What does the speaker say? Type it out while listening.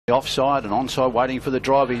Offside and onside, waiting for the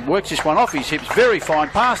drive. He works this one off his hips, very fine,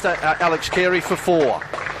 past Alex Carey for 4.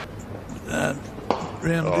 Round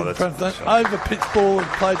in front of that. Over pitch ball and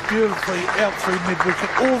played beautifully out through mid-wicket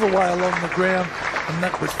all the way along the ground, and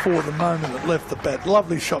that was 4 the moment it left the bat.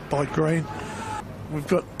 Lovely shot by Green. We've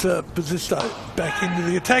got Bazisto back into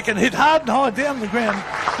the attack and hit hard and high down the ground.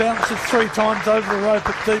 Bounces 3 times over the rope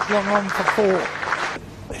at deep long on for 4.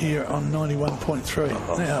 Here on 91.3.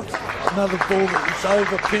 Now, another ball that was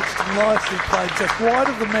over-pitched and nicely played just wide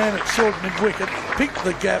of the man at short mid-wicket, picked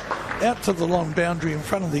the gap out to the long boundary in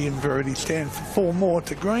front of the inverted stand for 4 more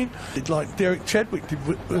to Green. Did like Derek Chadwick did.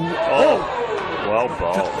 Well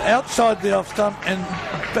bowled. Outside the off stump, and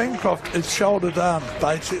Bancroft is shouldered arm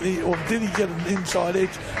basically, or did he get an inside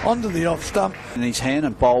edge onto the off stump? In his hand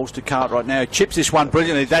and bowls to Cartwright now. Chips this one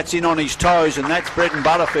brilliantly. That's in on his toes, and that's bread and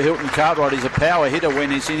butter for Hilton Cartwright. He's a power hitter when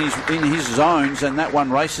he's in his zones, and that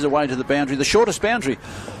one races away to the boundary, the shortest boundary.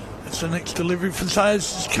 It's the next delivery from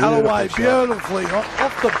Sayers. Cut away beautifully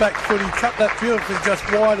off the back foot. He cut that beautifully just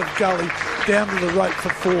wide of gully down to the rope for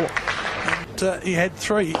 4. And he had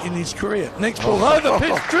 3 in his career. Next ball over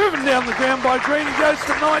pitch, driven down the ground by Green. He goes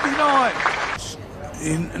to 99.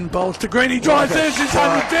 In and bowls to Green. He drives. There's his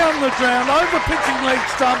 100 down the ground. Over pitching leg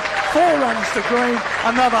stump. 4 runs to Green.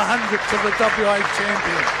 Another 100 to the WA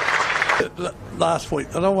champion. Last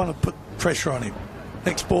week, I don't want to put pressure on him.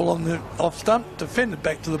 Next ball on the off stump, defended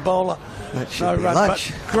back to the bowler. No run,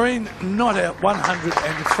 but Green not out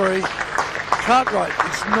 103. Cartwright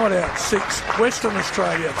is not out 6. Western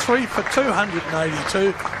Australia 3 for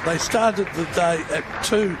 282. They started the day at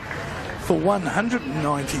 2 for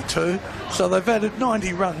 192. So they've added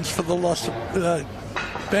 90 runs for the loss of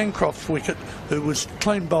Bancroft's wicket, who was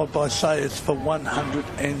clean bowled by Sayers for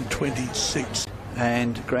 126.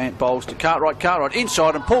 And Grant bowls to Cartwright. Cartwright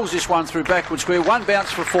inside and pulls this one through backward square. 1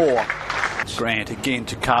 bounce for 4. Grant again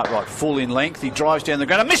to Cartwright, full in length. He drives down the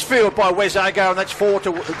ground. A misfield by Wes Agar, and that's 4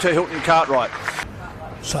 to Hilton Cartwright.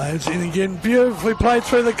 Sayers in again, beautifully played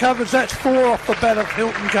through the covers. That's 4 off the bat of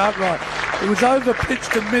Hilton Cartwright. It was over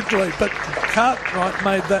pitched admittedly, but Cartwright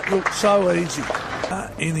made that look so easy.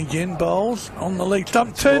 In again, bowls on the leg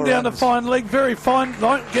stump. Turn down a fine leg, very fine.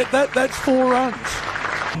 Don't get that. That's 4 runs.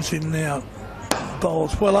 He's in now.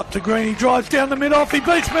 Bowls well up to Green. He drives down the mid-off. He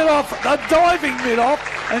beats mid-off, a diving mid-off,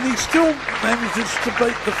 and he still manages to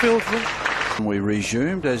beat the fieldsman. We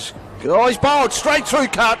resumed as... Oh, he's bowled straight through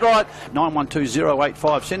Cartwright.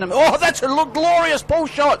 912085. Send him. Oh, that's a glorious pull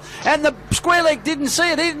shot. And the square leg didn't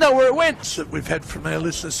see it. He didn't know where it went. That we've had from our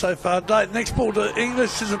listeners so far today. Next ball to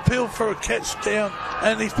English is appealed for a catch down,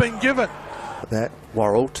 and he's been given. That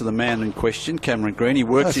Worrell to the man in question, Cameron Green. He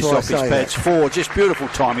works this off his pads. 4, just beautiful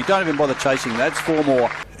time. He don't even bother chasing that. It's 4 more.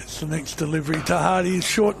 It's the next delivery to Hardy. Is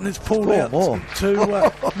short and it's pulled out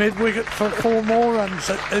to mid-wicket for 4 more runs.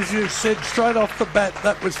 As you said, straight off the bat,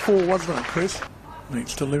 that was 4, wasn't it, Chris?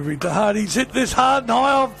 Next delivery to Hardy. He's hit this hard and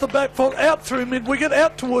high off the back foot, out through mid-wicket,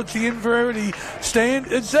 out towards the inverted stand.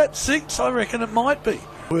 Is that 6? I reckon it might be.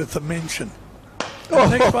 Worth a mention. The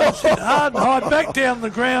next one's hit hard and high, back down the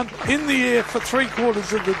ground, in the air for 3/4 of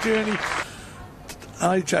the journey.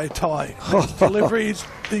 AJ Ty. Next delivery,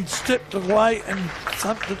 he stepped away and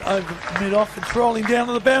thumped it over mid-off. It's rolling down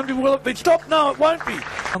to the boundary. Will it be stopped? No, it won't be.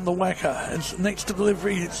 On the WACA, as next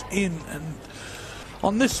delivery is in. And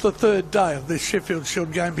on this, the 3rd day of this Sheffield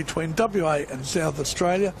Shield game between WA and South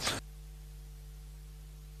Australia.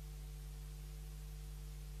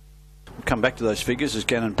 Come back to those figures as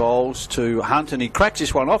Gannon bowls to Hunt, and he cracks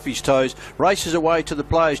this one off his toes, races away to the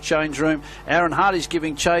players' change room. Aaron Hardy's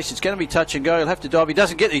giving chase. It's going to be touch and go. He'll have to dive. He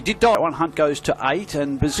doesn't get it. He did dive. One. Hunt goes to 8,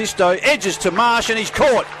 and Bazisto edges to Marsh, and he's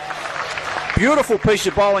caught. Beautiful piece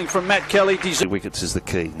of bowling from Matt Kelly. Wickets is the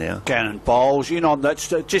key now. Gannon bowls in on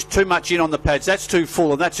that's just too much in on the pads. That's too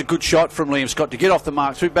full, and that's a good shot from Liam Scott to get off the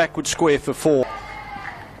mark through backward square for 4.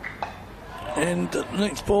 And the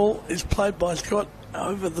next ball is played by Scott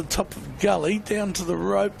over the top of gully, down to the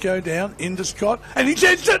rope, go down into Scott, and he's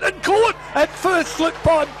edged it and caught at first slip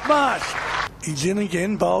by Marsh. He's in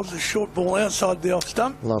again, bowls a short ball outside the off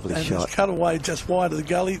stump. Lovely and shot. It's cut away just wide of the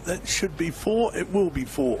gully. That should be 4. It will be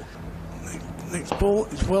 4. Next ball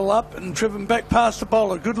is well up and driven back past the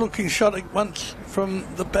bowler. Good looking shot once from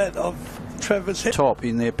the bat of Travis Head. Top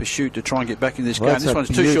in their pursuit to try and get back in this game. This one's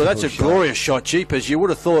too short. That's a glorious shot. Jeepers, you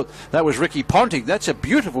would have thought that was Ricky Ponting. That's a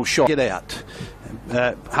beautiful shot. Get out.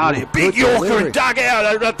 Hardy, a big Yorker and dug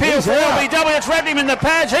out. It appeals for LBW. It's wrapped him in the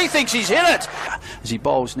pads. He thinks he's hit it. As he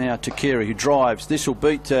bowls now to Carey, who drives. This will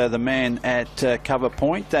beat the man at cover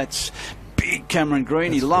point. That's big Cameron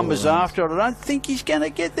Green. He lumbers after it. I don't think he's going to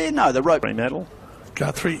get there. No, the rope. Medal.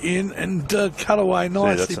 Guthrie in and cut away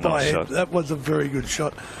nicely by him. That was a very good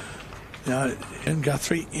shot. And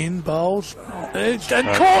Guthrie in bowls and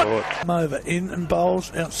caught. Over in and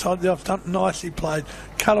bowls outside the off stump. Nicely played.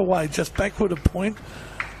 Cut away just backward a point.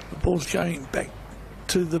 The ball's going back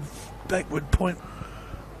to the backward point.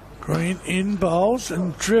 Green in bowls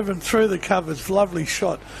and driven through the covers. Lovely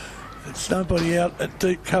shot. It's nobody out at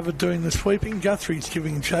deep cover doing the sweeping. Guthrie's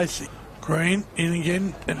giving chase. Green in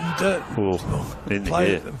again and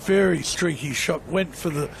played a very streaky shot. Went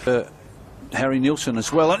for the Harry Nielsen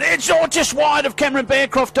as well, and it's just wide of Cameron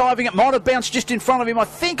Bancroft diving. It might have bounced just in front of him. I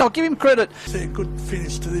think I'll give him credit. See a good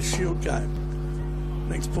finish to this Shield game.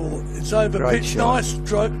 Next ball, it's over pitch, nice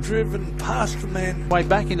driven past the man. Way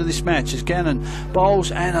back into this match as Gannon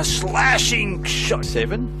bowls and a slashing shot.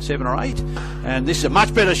 7 or 8, and this is a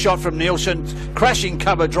much better shot from Nielsen. Crashing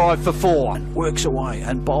cover drive for 4. Works away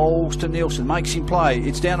and bowls to Nielsen, makes him play.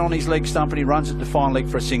 It's down on his leg stump and he runs it to fine leg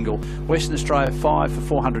for a single. Western Australia 5 for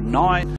 409.